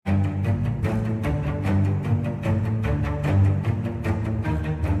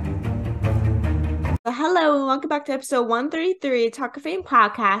Hello and welcome back to episode 133 of Talk of Fame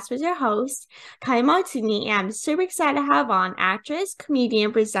podcast with your host, Kai Martini. And I'm super excited to have on actress,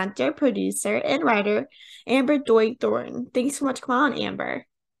 comedian, presenter, producer, and writer, Amber Doig Thornton. Thanks so much for coming on, Amber.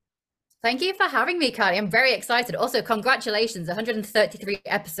 Thank you for having me, Carly. I'm very excited. Also, congratulations. 133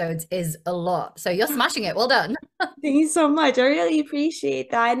 episodes is a lot. So you're smashing it. Well done. Thank you so much. I really appreciate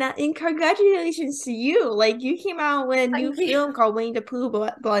that. And congratulations to you. Like, you came out with a new Thank you. film called Winnie the Pooh,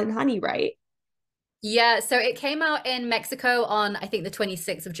 Blood and Honey, right? Yeah, so it came out in Mexico on, I think, the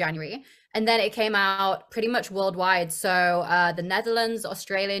 26th of January. And then it came out pretty much worldwide. So the Netherlands,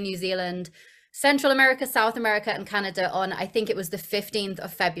 Australia, New Zealand, Central America, South America, and Canada on, I think it was the 15th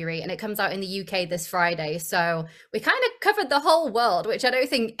of February. And it comes out in the UK this Friday. So we kind of covered the whole world, which I don't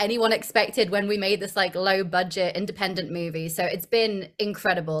think anyone expected when we made this like low budget independent movie. So it's been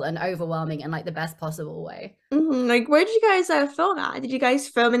incredible and overwhelming in like the best possible way. Like, where did you guys film at? Did you guys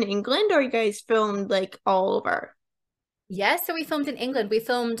film in England or you guys filmed like all over? Yeah, so we filmed in England. We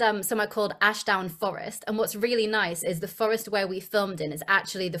filmed somewhere called Ashdown Forest. And what's really nice is the forest where we filmed in is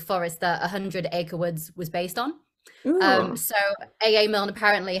actually the forest that 100 Acre Woods was based on. Ooh. So A.A. Milne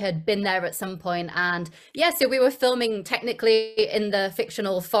apparently had been there at some point, and yeah, so we were filming technically in the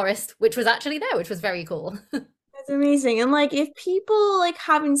fictional forest, which was actually there, which was very cool. That's amazing. And like if people like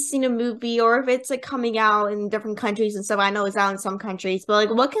haven't seen a movie or if it's like coming out in different countries and stuff, I know it's out in some countries, but like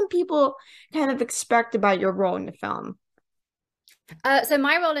what can people kind of expect about your role in the film? So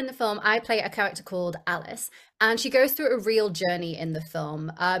my role in the film, I play a character called Alice, and she goes through a real journey in the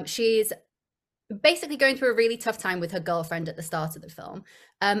film. She's basically going through a really tough time with her girlfriend at the start of the film.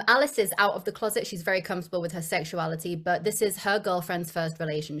 Alice is out of the closet. She's very comfortable with her sexuality, but this is her girlfriend's first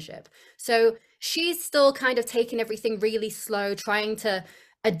relationship. So she's still kind of taking everything really slow, trying to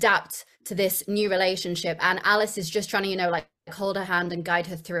adapt to this new relationship. And Alice is just trying to, like hold her hand and guide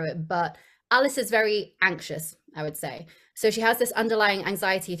her through it. But Alice is very anxious, I would say. So she has this underlying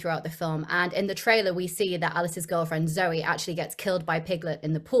anxiety throughout the film. And in the trailer, we see that Alice's girlfriend, Zoe, actually gets killed by Piglet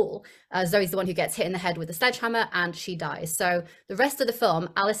in the pool. Zoe's the one who gets hit in the head with a sledgehammer and she dies. So the rest of the film,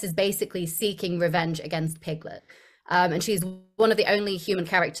 Alice is basically seeking revenge against Piglet. And she's one of the only human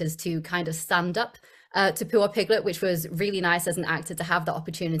characters to kind of stand up to poor Piglet, which was really nice as an actor to have the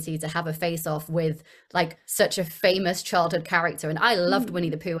opportunity to have a face off with like such a famous childhood character. And I loved Winnie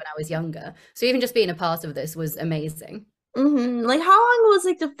the Pooh when I was younger. So even just being a part of this was amazing. Like how long was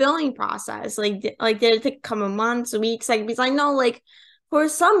like the filming process? Like did it take a couple months, weeks? Like because I know like for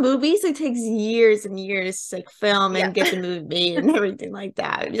some movies it takes years and years to like film Yeah. and get the movie made and everything like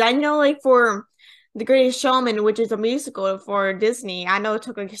that. Because I know like for The Greatest Showman, which is a musical for Disney, I know it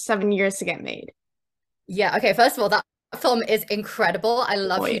took like 7 years to get made. Yeah, okay. First of all, that film is incredible. I Oh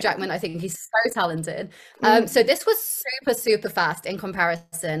love Hugh yeah. Jackman. I think he's so talented. So Mm. this was super, super fast in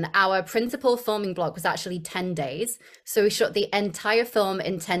comparison. Our principal filming block was actually 10 days. So we shot the entire film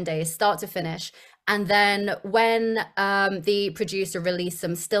in 10 days, start to finish. And then when the producer released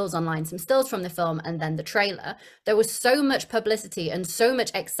some stills online, some stills from the film, and then the trailer, there was so much publicity and so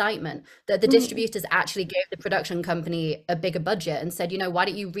much excitement that the Mm. distributors actually gave the production company a bigger budget and said, why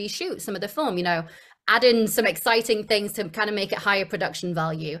don't you reshoot some of the film? Add in some exciting things to kind of make it higher production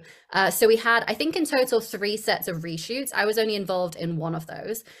value. So we had, I think in total, 3 sets of reshoots. I was only involved in one of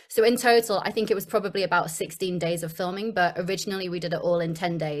those. So in total, I think it was probably about 16 days of filming, but originally we did it all in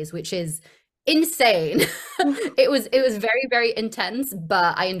 10 days, which is insane. It was very, very intense,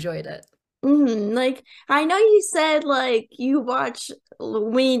 but I enjoyed it. Like I know you said like you watch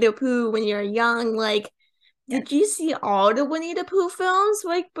Winnie the Pooh when you're young. Like, Yeah, did you see all the Winnie the Pooh films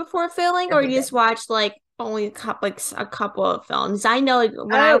like before filming, or you just everything. watched like only a couple of films? I know like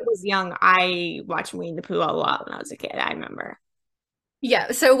when I Oh, was young, I watched Winnie the Pooh a lot when I was a kid. I remember.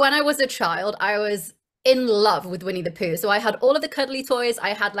 yeah, so when I was a child, I was in love with Winnie the Pooh. So I had all of the cuddly toys,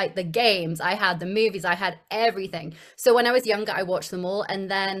 I had like the games, I had the movies, I had everything. So when I was younger, I watched them all.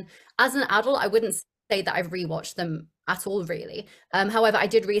 And then as an adult, I wouldn't say that I've rewatched them at all, really. However, I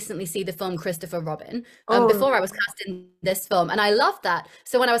did recently see the film Christopher Robin before I Oh, was cast in this film, and I loved that.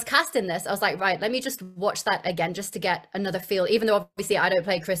 So when I was cast in this, I was like, right, let me just watch that again just to get another feel. Even though obviously I don't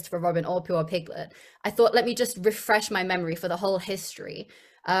play Christopher Robin or Pooh or Piglet, I thought, let me just refresh my memory for the whole history.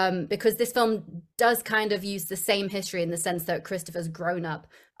 Because this film does kind of use the same history in the sense that Christopher's grown up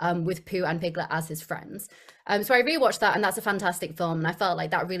with Pooh and Piglet as his friends. So I rewatched that, and that's a fantastic film, and I felt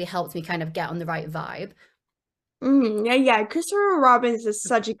like that really helped me kind of get on the right vibe. yeah, yeah. Christopher Robin is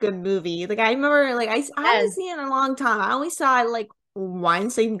such a good movie. Like I remember, like I haven't Yes. seen it in a long time. I only saw it like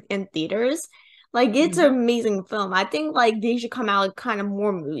once in theaters. Like it's an Mhm. amazing film. I think like they should come out with kind of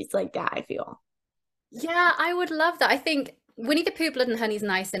more movies like that, I feel. Yeah, I would love that. I think Winnie the Pooh Blood and Honey's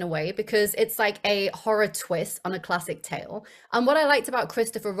nice in a way because it's like a horror twist on a classic tale. And what I liked about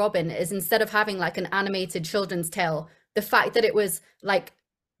Christopher Robin is instead of having like an animated children's tale, the fact that it was like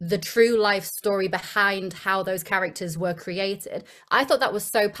the true life story behind how those characters were created. I thought that was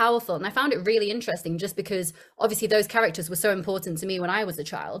so powerful, and I found it really interesting just because obviously those characters were so important to me when I was a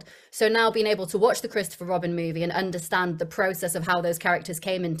child. So now being able to watch the Christopher Robin movie and understand the process of how those characters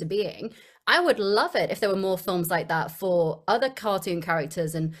came into being, I would love it if there were more films like that for other cartoon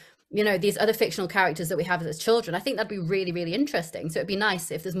characters and these other fictional characters that we have as children. I think that'd be really, really interesting. So it'd be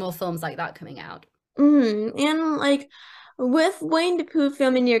nice if there's more films like that coming out. And like with Wayne the Pooh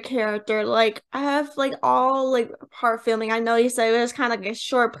filming your character, like I have like all like part filming. I know you said it was kind of like a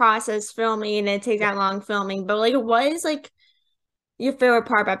short process filming and it takes that long filming, but like what is like your favorite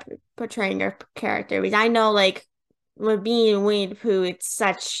part about portraying your character? Because I know like with being Winnie the Pooh, it's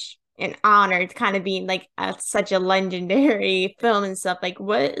such an honor to kind of be like such a legendary film and stuff. Like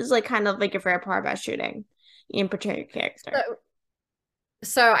what is like kind of like your favorite part about shooting and portraying your character?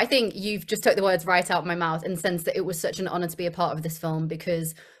 So I think you've just took the words right out of my mouth in the sense that it was such an honor to be a part of this film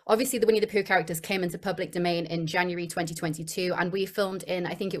because obviously the Winnie the Pooh characters came into public domain in January 2022 and we filmed in,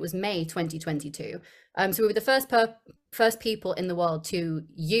 I think it was May 2022. So we were the first people in the world to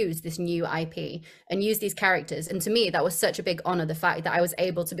use this new IP and use these characters. And to me, that was such a big honor, the fact that I was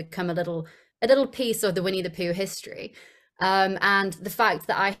able to become a little piece of the Winnie the Pooh history. And the fact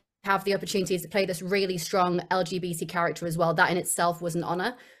that I have the opportunities to play this really strong LGBT character as well, that in itself was an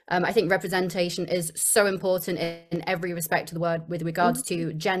honor. I think representation is so important in every respect of the word with regards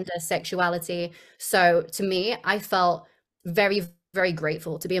to gender, sexuality. So to me, I felt very, very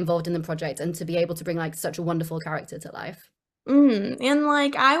grateful to be involved in the project and to be able to bring like such a wonderful character to life. And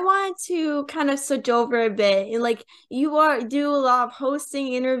like I want to kind of switch over a bit and like do a lot of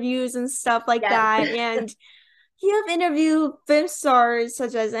hosting interviews and stuff like that. And you have interviewed film stars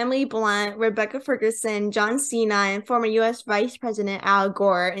such as Emily Blunt, Rebecca Ferguson, John Cena, and former U.S. Vice President Al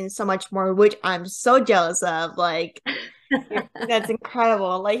Gore, and so much more, which I'm so jealous of. Like, that's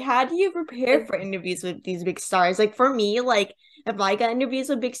incredible. Like, how do you prepare for interviews with these big stars? Like, for me, like, if I got interviews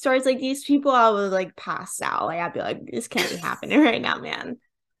with big stars like these people, I would like pass out. Like, I'd be like, this can't be happening right now, man.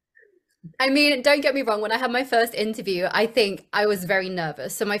 I mean, don't get me wrong, when I had my first interview, I think I was very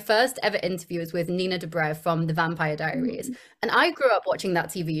nervous. So my first ever interview was with Nina Dobrev from The Vampire Diaries. And I grew up watching that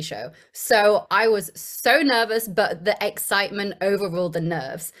TV show. So I was so nervous, but the excitement overruled the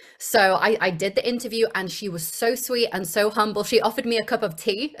nerves. So I did the interview and she was so sweet and so humble. She offered me a cup of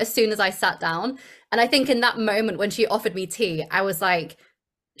tea as soon as I sat down. And I think in that moment when she offered me tea, I was like,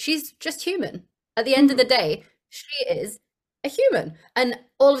 she's just human. At the end of the day, she is a human. And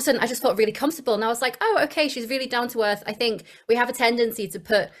all of a sudden I just felt really comfortable and I was like, oh, okay, she's really down to earth. I think we have a tendency to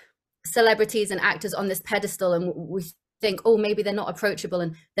put celebrities and actors on this pedestal and we think, oh, maybe they're not approachable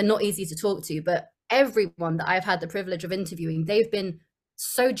and they're not easy to talk to. But everyone that I've had the privilege of interviewing, they've been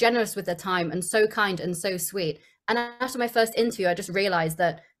so generous with their time and so kind and so sweet. And after my first interview, I just realized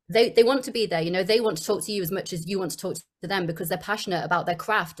that they want to be there. They want to talk to you as much as you want to talk to them because they're passionate about their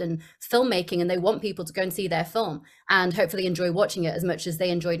craft and filmmaking, and they want people to go and see their film and hopefully enjoy watching it as much as they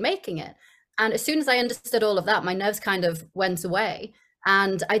enjoyed making it. And as soon as I understood all of that, my nerves kind of went away.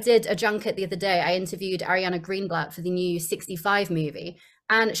 And I did a junket the other day. I interviewed Ariana Greenblatt for the new 65 movie.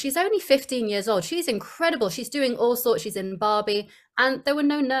 And she's only 15 years old. She's incredible. She's doing all sorts. She's in Barbie. And there were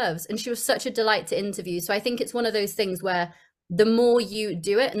no nerves. And she was such a delight to interview. So I think it's one of those things where the more you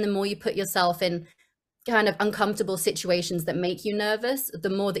do it and the more you put yourself in kind of uncomfortable situations that make you nervous, the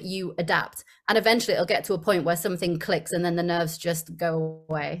more that you adapt. And eventually it'll get to a point where something clicks and then the nerves just go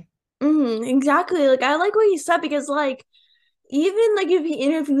away. Exactly. Like I like what you said because like even like if you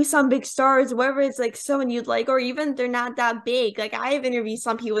interview some big stars, whether it's like someone you'd like or even they're not that big, like I have interviewed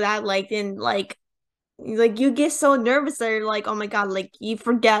some people that I liked and like you get so nervous that you're like, oh my god, like you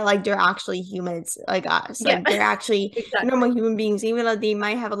forget like they're actually humans like us. Like they're actually normal human beings, even though they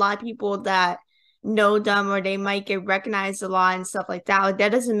might have a lot of people that know them or they might get recognized a lot and stuff like that. Like,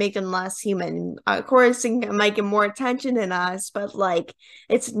 that doesn't make them less human. Of course, they might get more attention than us, but like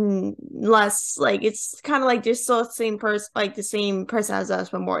it's less like it's kind of like just so same person, like the same person as us,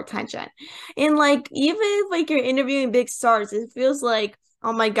 but more attention. And like even if like you're interviewing big stars, it feels like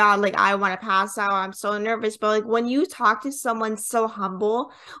oh my god, like I want to pass out. I'm so nervous. But like when you talk to someone so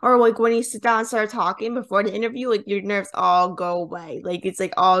humble, or like when you sit down and start talking before the interview, like your nerves all go away. Like it's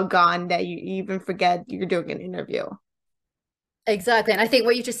like all gone that you even forget you're doing an interview. Exactly. And I think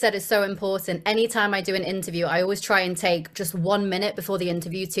what you just said is so important. Anytime I do an interview, I always try and take just 1 minute before the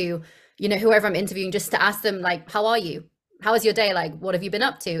interview to, whoever I'm interviewing, just to ask them like, how are you? how was your day? Like, what have you been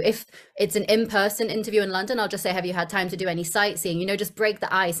up to? If it's an in-person interview in London, I'll just say, have you had time to do any sightseeing? You know, just break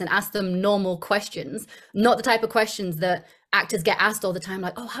the ice and ask them normal questions, not the type of questions that actors get asked all the time,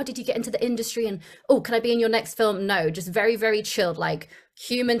 like, oh, how did you get into the industry? And, oh, can I be in your next film? No, just very, very chilled, like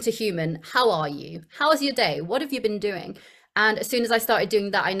human to human. How are you? How was your day? What have you been doing? And as soon as I started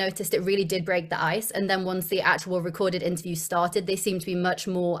doing that, I noticed it really did break the ice. And then once the actual recorded interview started, they seemed to be much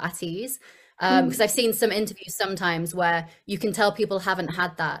more at ease. Because I've seen some interviews sometimes where you can tell people haven't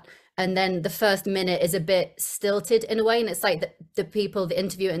had that. And then the first minute is a bit stilted in a way. And it's like the people, the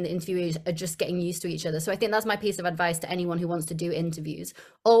interviewer and the interviewees are just getting used to each other. So I think that's my piece of advice to anyone who wants to do interviews.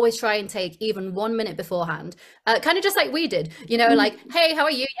 Always try and take even 1 minute beforehand, kind of just like we did, you know, like, hey, how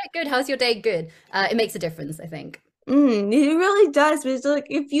are you? Yeah, good. How's your day? Good. It makes a difference, I think. It really does. But it's like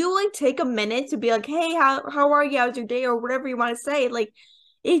if you like take a minute to be like, hey, how are you? How's your day? Or whatever you want to say, like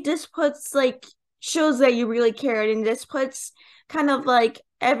it just puts like shows that you really cared and just puts kind of like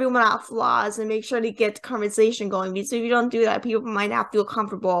everyone at flaws and make sure to get the conversation going. Because if you don't do that, people might not feel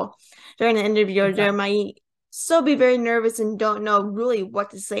comfortable during the interview or they might still be very nervous and don't know really what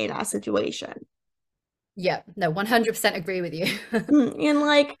to say in that situation. Yeah, no, 100% agree with you. And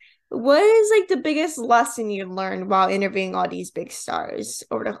like, what is like the biggest lesson you learned while interviewing all these big stars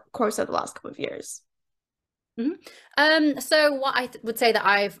over the course of the last couple of years? So what I would say that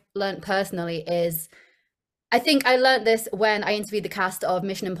I've learned personally is I think I learned this when I interviewed the cast of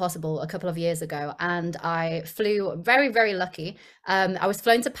Mission Impossible a couple of years ago, and I flew very, very lucky. I was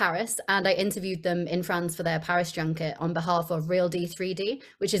flown to Paris and I interviewed them in France for their Paris junket on behalf of Real D 3D,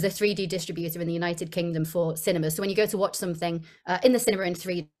 which is a 3D distributor in the United Kingdom for cinemas. So when you go to watch something in the cinema in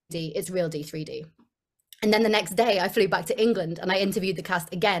 3D, it's Real D 3D. And then the next day I flew back to England and I interviewed the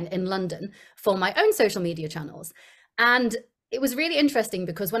cast again in London for my own social media channels. And it was really interesting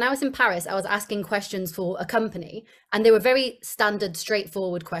because when I was in Paris, I was asking questions for a company and they were very standard,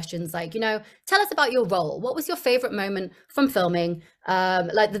 straightforward questions like, you know, tell us about your role. What was your favorite moment from filming?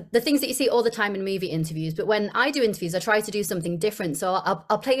 Like the things that you see all the time in movie interviews. But when I do interviews, I try to do something different. So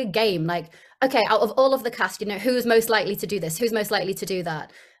I'll play a game like, okay, out of all of the cast, you know, who's most likely to do this? Who's most likely to do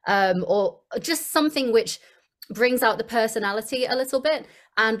that? Or just something which brings out the personality a little bit.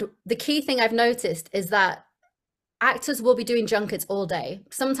 And the key thing I've noticed is that actors will be doing junkets all day,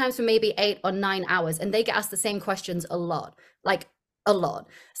 sometimes for maybe 8 or 9 hours, and they get asked the same questions a lot, like a lot.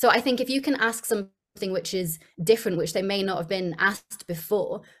 So I think if you can ask something which is different, which they may not have been asked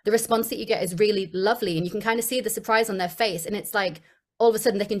before, the response that you get is really lovely, and you can kind of see the surprise on their face. And it's like, all of a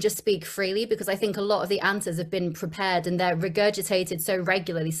sudden they can just speak freely, because I think a lot of the answers have been prepared and they're regurgitated so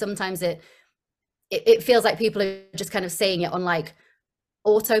regularly. Sometimes it feels like people are just kind of saying it on like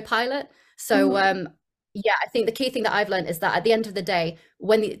autopilot. So yeah, I think the key thing that I've learned is that at the end of the day,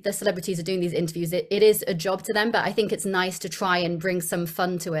 when the celebrities are doing these interviews, it is a job to them, but I think it's nice to try and bring some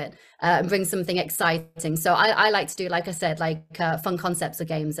fun to it and bring something exciting. So I like to do, like I said, like fun concepts of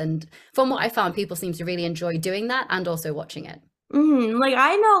games. And from what I found, people seem to really enjoy doing that and also watching it. Like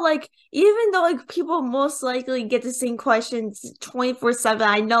I know, like even though like people most likely get the same questions 24/7,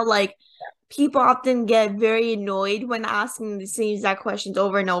 I know like people often get very annoyed when asking the same exact questions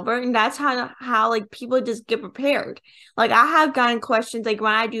over and over, and that's how like people just get prepared. Like I have gotten questions like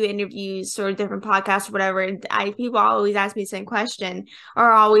when I do interviews or different podcasts or whatever, people always ask me the same question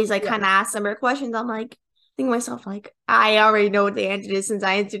or always like kind of ask similar questions. I'm like think to myself like I already know what the answer is since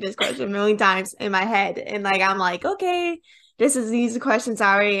I answered this question a million times in my head, and like I'm like okay. These questions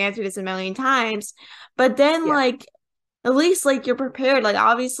I already answered this a million times. But then like at least like you're prepared. Like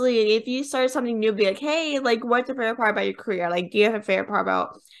obviously if you start something new, be like, hey, like what's your favorite part about your career? Like do you have a favorite part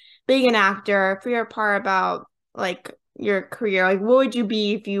about being an actor? Favorite part about like your career? Like what would you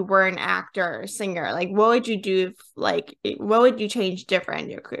be if you were an actor or singer? Like what would you do if like what would you change different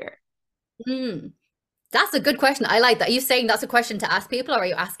in your career? That's a good question. I like that. Are you saying that's a question to ask people, or are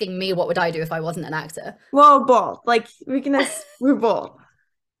you asking me what would I do if I wasn't an actor? Well, both. Like we're both.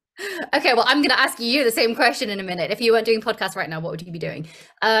 Okay, well, I'm going to ask you the same question in a minute. If you weren't doing podcasts right now, what would you be doing?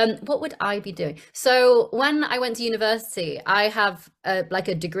 What would I be doing? So when I went to university, I have like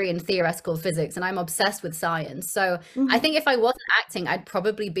a degree in theoretical physics, and I'm obsessed with science. So I think if I wasn't acting, I'd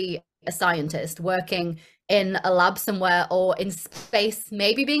probably be a scientist working in a lab somewhere or in space,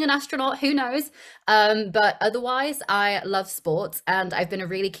 maybe being an astronaut, who knows? But otherwise, I love sports, and I've been a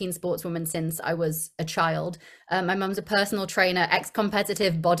really keen sportswoman since I was a child. My mum's a personal trainer,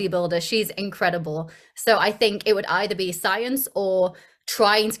 ex-competitive bodybuilder. She's incredible. So I think it would either be science or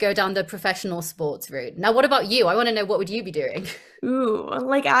trying to go down the professional sports route. Now, what about you? I want to know, what would you be doing? Ooh, I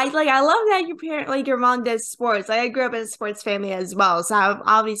love that your parent like your mom does sports. Like I grew up in a sports family as well, so I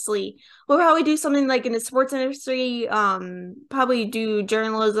obviously we'll probably do something like in the sports industry. Probably do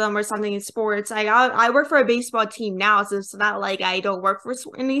journalism or something in sports. I work for a baseball team now, so it's not like I don't work for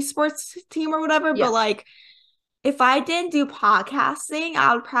any sports team or whatever. But Yeah, like if I didn't do podcasting,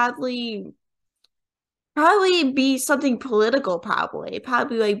 I would probably be something political, probably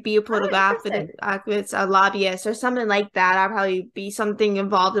like be a oh, political interesting. activist, a lobbyist, or something like that. I'll probably be something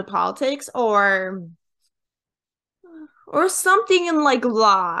involved in politics, or something in like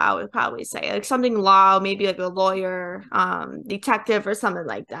law. I would probably say like something law, maybe like a lawyer, detective, or something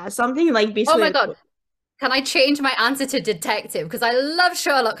like that. Something like Oh my basically. God. Can I change my answer to detective? Because I love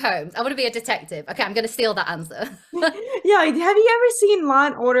Sherlock Holmes. I want to be a detective. Okay, I'm going to steal that answer. Yeah, have you ever seen Law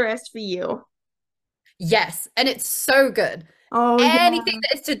and Order SVU? Yes, and it's so good. Oh Anything yeah.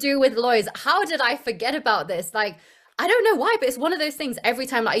 that is to do with lawyers. How did I forget about this? Like, I don't know why, but it's one of those things every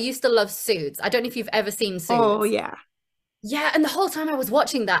time. Like, I used to love Suits. I don't know if you've ever seen Oh Suits. yeah. Yeah, and the whole time I was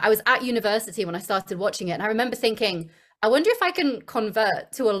watching that, I was at university when I started watching it, and I remember thinking, I wonder if I can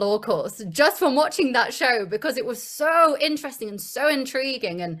convert to a law course just from watching that show because it was so interesting and so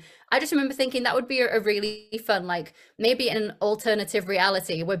intriguing. And I just remember thinking that would be a really fun, like maybe in an alternative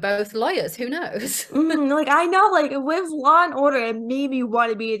reality, we're both lawyers, who knows? Like I know, like with Law and Order, it made me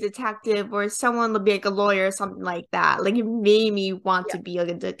want to be a detective or someone to be like a lawyer or something like that. Like it made me want Yeah, to be like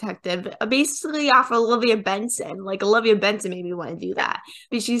a detective. Basically, off Olivia Benson. Like Olivia Benson made me want to do yeah, that.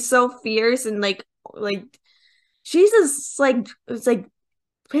 But she's so fierce and like she's just like it's like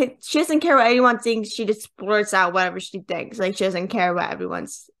she doesn't care what anyone thinks. She just blurts out whatever she thinks. Like she doesn't care what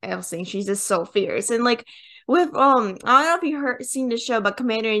everyone's else thinks. She's just so fierce. And like with I don't know if you heard seen the show, but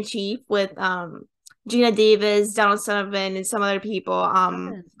Commander in Chief with Gina Davis, Donald Sullivan, and some other people.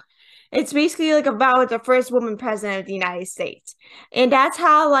 haven't. It's basically like about the first woman president of the United States. And that's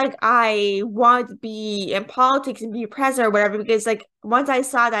how like I want to be in politics and be president or whatever, because like once I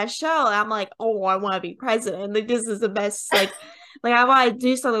saw that show, I'm like, oh, I want to be president. Like this is the best like I want to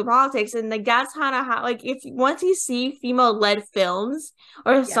do something with politics. And like that's kind of how like if once you see female led films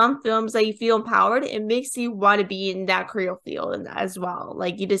or Yeah, some films that you feel empowered, it makes you want to be in that career field and as well.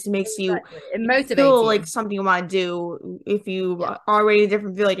 Like it just makes you exactly. It motivates feel like you. something you want to do. If you Yeah. are already in a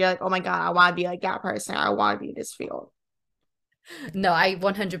different field, like you're like, oh my God, I want to be like that person. I want to be in this field. No, I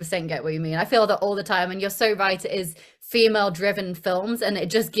 100% get what you mean. I feel that all the time. And you're so right. It is female driven films. And it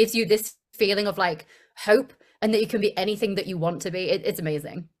just gives you this feeling of like hope and that you can be anything that you want to be. It's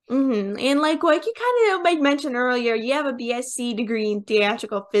amazing. And like you kind of like mentioned earlier, you have a BSc degree in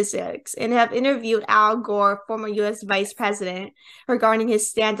theatrical physics and have interviewed Al Gore, former US vice president, regarding his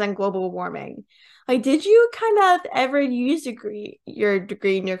stance on global warming. Like, did you kind of ever use your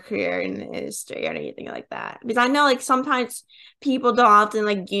degree in your career in history or anything like that? Because I know like sometimes people don't often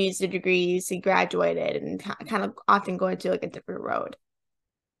like use the degrees they graduated and kind of often go into like a different road.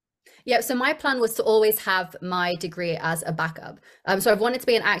 Yeah, so my plan was to always have my degree as a backup. So I've wanted to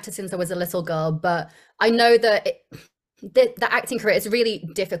be an actor since I was a little girl, but I know that the acting career is really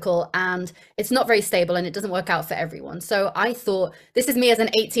difficult and it's not very stable and it doesn't work out for everyone. So I thought, this is me as an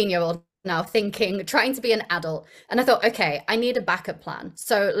 18-year-old now thinking, trying to be an adult. And I thought, okay, I need a backup plan.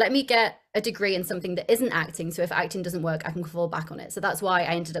 So let me get a degree in something that isn't acting. So if acting doesn't work, I can fall back on it. So that's why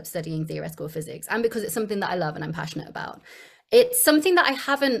I ended up studying theoretical physics, and because it's something that I love and I'm passionate about. It's something that I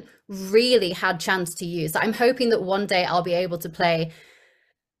haven't really had chance to use. I'm hoping that one day I'll be able to play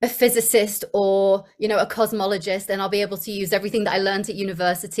a physicist or, you know, a cosmologist, and I'll be able to use everything that I learned at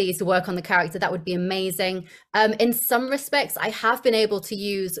university to work on the character. That would be amazing. In some respects, I have been able to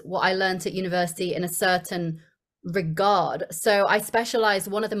use what I learned at university in a certain regard. So I specialized,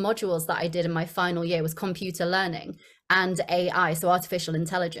 one of the modules that I did in my final year was computer learning and AI, so artificial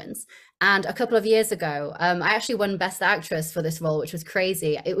intelligence. And a couple of years ago, I actually won Best Actress for this role, which was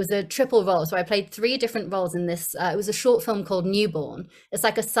crazy. It was a triple role. So I played 3 different roles in this. It was a short film called Newborn. It's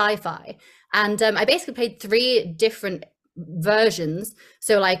like a sci-fi. And I basically played 3 different versions.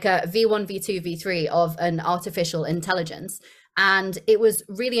 So like a V1, V2, V3 of an artificial intelligence. And it was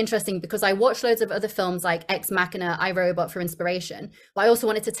really interesting because I watched loads of other films like Ex Machina, I, Robot for inspiration, but I also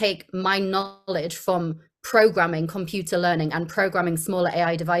wanted to take my knowledge from programming, computer learning, and programming smaller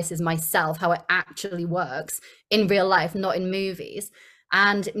AI devices myself, how it actually works in real life, not in movies.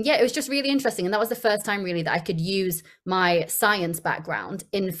 And yeah, it was just really interesting. And that was the first time really that I could use my science background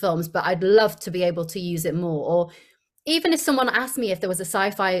in films, but I'd love to be able to use it more. Or even if someone asked me if there was a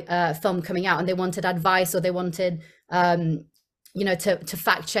sci-fi film coming out and they wanted advice, or they wanted to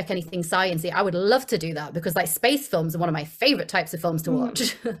fact check anything sciencey. I would love to do that because like space films are one of my favorite types of films to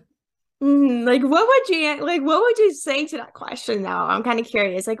watch. Like, what would you say to that question now? I'm kind of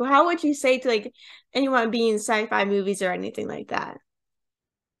curious. Like, how would you say to like anyone being in sci-fi movies or anything like that?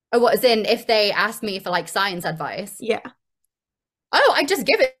 Oh, what as in if they ask me for like science advice? Yeah. Oh, I just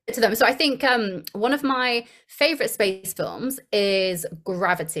give it to them. So I think one of my favorite space films is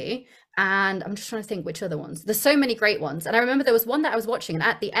Gravity. And I'm just trying to think which other ones. There's so many great ones. And I remember there was one that I was watching, and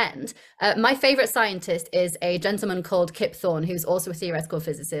at the end, my favorite scientist is a gentleman called Kip Thorne, who's also a theoretical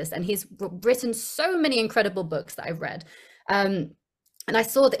physicist. And he's written so many incredible books that I've read. And I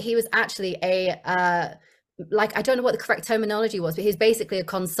saw that he was actually like, I don't know what the correct terminology was, but he's basically a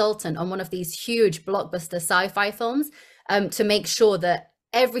consultant on one of these huge blockbuster sci-fi films, to make sure that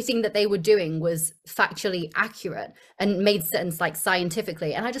everything that they were doing was factually accurate and made sense like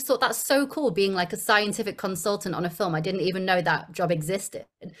scientifically. And I just thought that's so cool, being like a scientific consultant on a film. I didn't even know that job existed.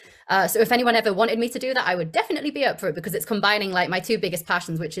 So if anyone ever wanted me to do that, I would definitely be up for it, because it's combining like my two biggest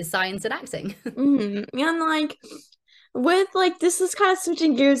passions, which is science and acting. And like with like this is kind of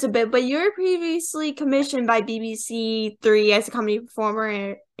switching gears a bit, but you were previously commissioned by BBC Three as a comedy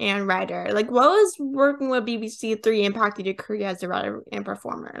performer and writer. Like, what was working with BBC Three impacted your career as a writer and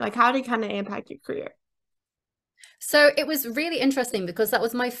performer? Like, how did it kind of impact your career? So it was really interesting because that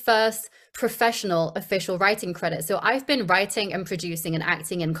was my first professional official writing credit. So I've been writing and producing and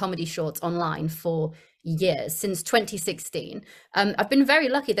acting in comedy shorts online for years, since 2016. I've been very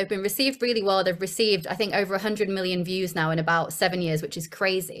lucky. They've been received really well. They've received, I think, over 100 million views now in about 7 years, which is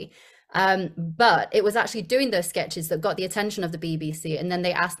crazy. But it was actually doing those sketches that got the attention of the BBC, and then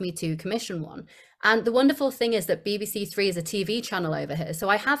they asked me to commission one. And the wonderful thing is that BBC Three is a TV channel over here. So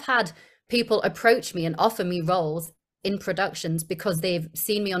I have had people approach me and offer me roles in productions because they've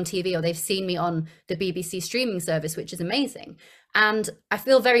seen me on TV or they've seen me on the BBC streaming service, which is amazing. And I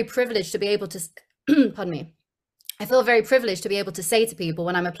feel very privileged to be able to, pardon me, I feel very privileged to be able to say to people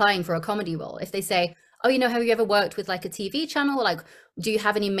when I'm applying for a comedy role, if they say, oh, have you ever worked with like a TV channel? Like, do you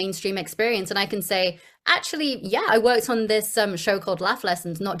have any mainstream experience? And I can say, actually, yeah, I worked on this show called Laugh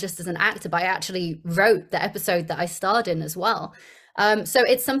Lessons, not just as an actor, but I actually wrote the episode that I starred in as well. So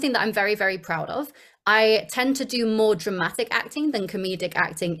it's something that I'm very, very proud of. I tend to do more dramatic acting than comedic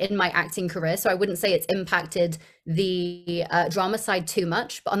acting in my acting career. So I wouldn't say it's impacted the drama side too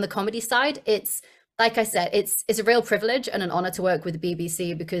much. But on the comedy side, it's, like I said, it's a real privilege and an honor to work with the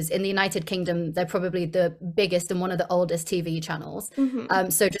BBC, because in the United Kingdom, they're probably the biggest and one of the oldest TV channels.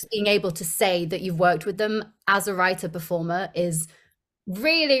 So just being able to say that you've worked with them as a writer performer is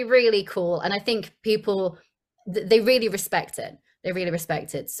really, really cool. And I think people, they really respect it. They really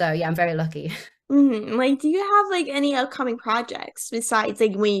respect it. So yeah, I'm very lucky. Like, do you have like any upcoming projects besides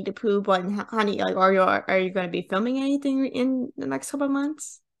like Winnie the Pooh and Honey? Like, are you going to be filming anything in the next couple of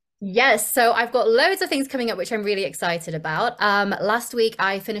months? Yes, so I've got loads of things coming up which I'm really excited about. Last week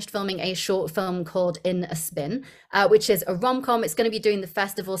I finished filming a short film called In a Spin, which is a rom-com. It's going to be doing the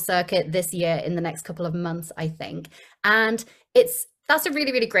festival circuit this year in the next couple of months, I think. And that's a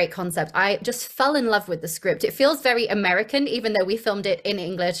really, really great concept. I just fell in love with the script. It feels very American, even though we filmed it in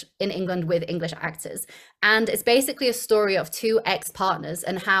English, in England with English actors. And it's basically a story of two ex-partners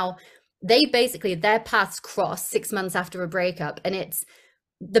and how their paths cross 6 months after a breakup. And it's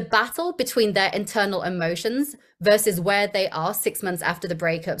the battle between their internal emotions versus where they are 6 months after the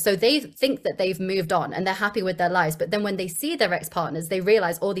breakup. So they think that they've moved on and they're happy with their lives. But then when they see their ex-partners, they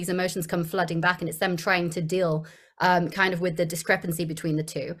realize all these emotions come flooding back, and it's them trying to deal kind of with the discrepancy between the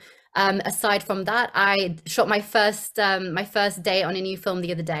two. Aside from that, I shot my first day on a new film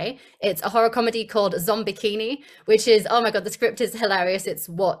the other day. It's a horror comedy called Zombikini, which is, oh my God, the script is hilarious. It's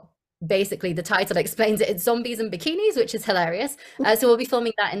what basically the title explains it. It's zombies and bikinis, which is hilarious. So we'll be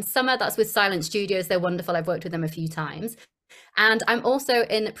filming that in summer. That's with Silent Studios. They're wonderful. I've worked with them a few times. And I'm also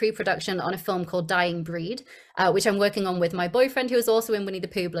in pre-production on a film called Dying Breed, which I'm working on with my boyfriend, who is also in Winnie the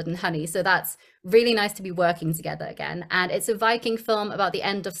Pooh, Blood and Honey. So that's really nice to be working together again. And it's a Viking film about the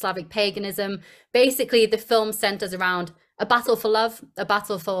end of Slavic paganism. Basically, the film centers around a battle for love, a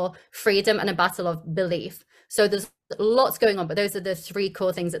battle for freedom, and a battle of belief. So there's lots going on, but those are the three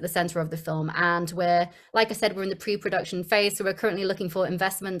core things at the center of the film. And like I said, we're in the pre-production phase. So we're currently looking for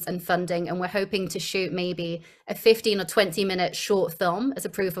investments and funding, and we're hoping to shoot maybe a 15 or 20-minute short film as a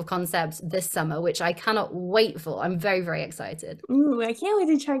proof of concept this summer, which I cannot wait for. I'm very, very excited. Ooh, I can't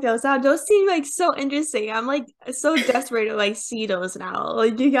wait to check those out. Those seem like so interesting. I'm like so desperate to like see those now.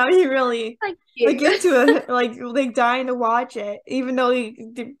 Like, you got me really like into it, like dying to watch it, even though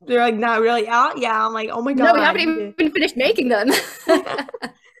they're like not really out. Yeah, I'm like, oh my God. No, we haven't even finished making them.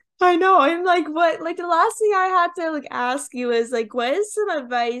 I know. I'm like, what? Like the last thing I had to like ask you is like, what is some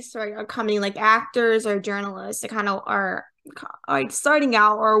advice for upcoming like actors or journalists that kind of are like starting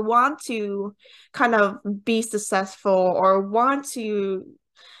out or want to kind of be successful or want to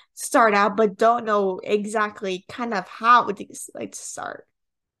start out but don't know exactly kind of how to like to start.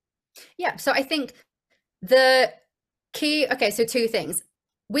 Yeah, so I think the key, okay, so two things.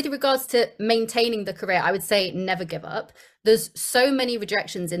 With regards to maintaining the career, I would say never give up. There's so many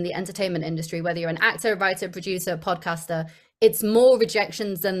rejections in the entertainment industry, whether you're an actor, writer, producer, podcaster, it's more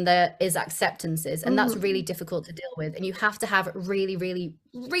rejections than there is acceptances. And that's really Mhm. difficult to deal with. And you have to have really, really,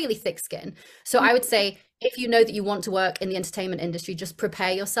 really thick skin. So I would say if you know that you want to work in the entertainment industry, just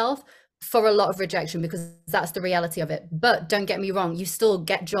prepare yourself for a lot of rejection because that's the reality of it. But don't get me wrong, you still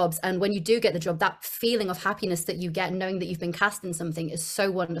get jobs. And when you do get the job, that feeling of happiness that you get knowing that you've been cast in something is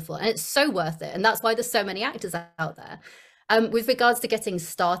so wonderful and it's so worth it. And that's why there's so many actors out there. With regards to getting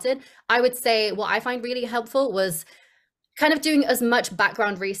started, I would say what I find really helpful was kind of doing as much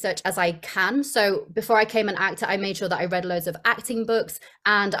background research as I can. So before I became an actor, I made sure that I read loads of acting books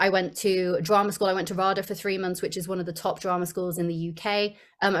and I went to drama school. I went to RADA for 3 months, which is one of the top drama schools in the UK.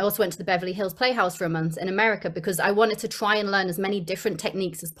 I also went to the Beverly Hills Playhouse for a month in America because I wanted to try and learn as many different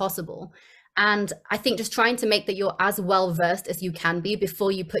techniques as possible. And I think just trying to make that you're as well versed as you can be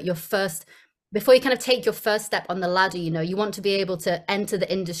before you put your first before you kind of take your first step on the ladder, you want to be able to enter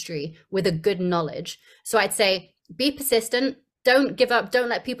the industry with a good knowledge. So I'd say be persistent. Don't give up. Don't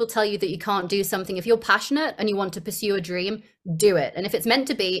let people tell you that you can't do something. If you're passionate and you want to pursue a dream, do it. And if it's meant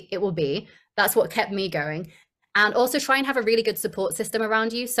to be, it will be. That's what kept me going. And also try and have a really good support system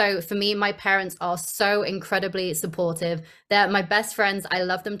around you. So for me, my parents are so incredibly supportive. They're my best friends. I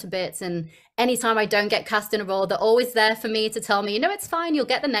love them to bits. And anytime I don't get cast in a role, they're always there for me to tell me, it's fine, you'll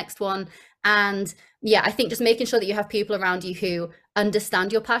get the next one. And yeah, I think just making sure that you have people around you who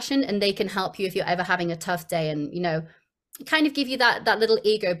understand your passion and they can help you if you're ever having a tough day and, kind of give you that little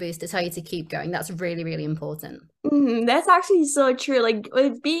ego boost to tell you to keep going. That's really, really important. That's actually so true. Like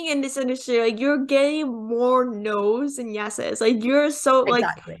with being in this industry, like you're getting more no's and yeses. Like you're so like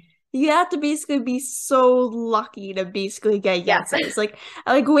Exactly. you have to basically be so lucky to basically get Yeah. yeses. Like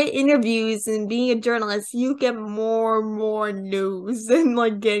with interviews and being a journalist, you get more no's than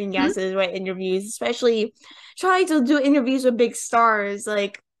like getting Mhm. yeses with interviews, especially trying to do interviews with big stars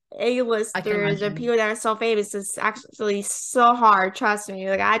like I can A-listers or imagine. people that are so famous. It's actually so hard, trust me.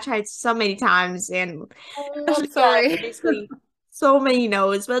 Like I tried so many times and Oh, I'm actually got sorry. basically so many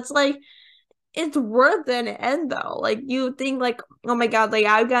no's, but it's like it's worth it in the end though. Like you think like, oh my God, like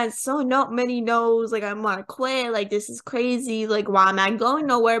I've got so not many no's, like I'm gonna quit, like this is crazy, like why am I going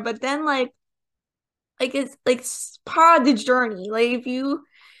nowhere? But then like it's part of the journey. Like if you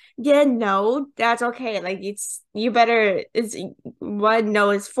get no, that's okay. Like it's you better it's what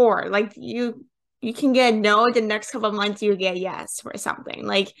no is for. Like you can get no the next couple of months you get yes for something.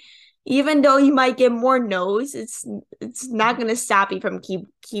 Like even though you might get more no's, it's not gonna stop you from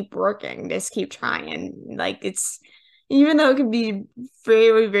keep working. Just keep trying. Like it's even though it can be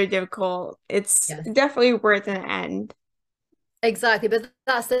very difficult, it's Yes. definitely worth an end. Exactly, but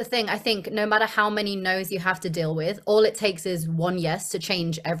that's the thing. I think no matter how many no's you have to deal with, all it takes is one yes to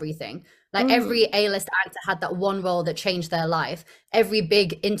change everything. Like every Mm, A-list actor had that one role that changed their life. Every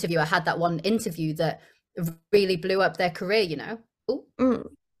big interviewer had that one interview that really blew up their career. Oh, mm.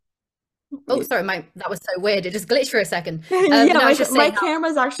 oh, sorry, that was so weird. It just glitched for a second. Yeah, No, I was just my saying how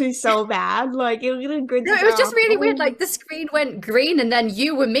camera's actually so bad. Like it did a good no, it was just job. really weird. Oh, Like the screen went green and then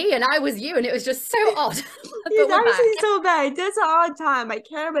you were me and I was you, and it was just so odd. But it's we're actually back. so bad. It does it all the time. My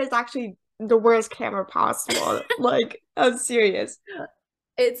camera is actually the worst camera possible. Like I'm serious.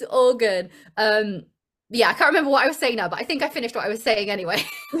 It's all good. Yeah, I can't remember what I was saying now, but I think I finished what I was saying anyway.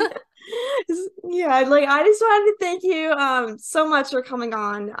 Yeah, like I just wanted to thank you so much for coming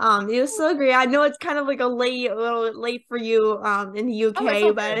on. It was so great. I know it's kind of like a little bit late for you in the Oh, it's UK,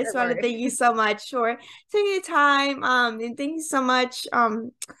 all but I good. just Don't want to thank worry. you so much for taking the time. And thank you so much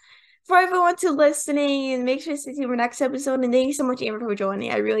for everyone to listening and make sure to see you in our next episode. And thank you so much, Amber, for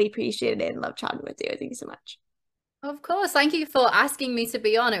joining. I really appreciate it and love chatting with you. Thank you so much. Of course. Thank you for asking me to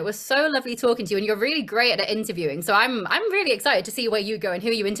be on. It was so lovely talking to you, and you're really great at interviewing. So I'm really excited to see where you go and who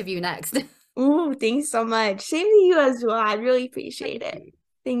you interview next. Ooh, thanks so much. Same to you as well. I really appreciate Thank it. you.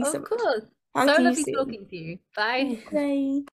 Thanks so Of much. course. Talk So to you lovely soon. talking to you. Bye. Bye.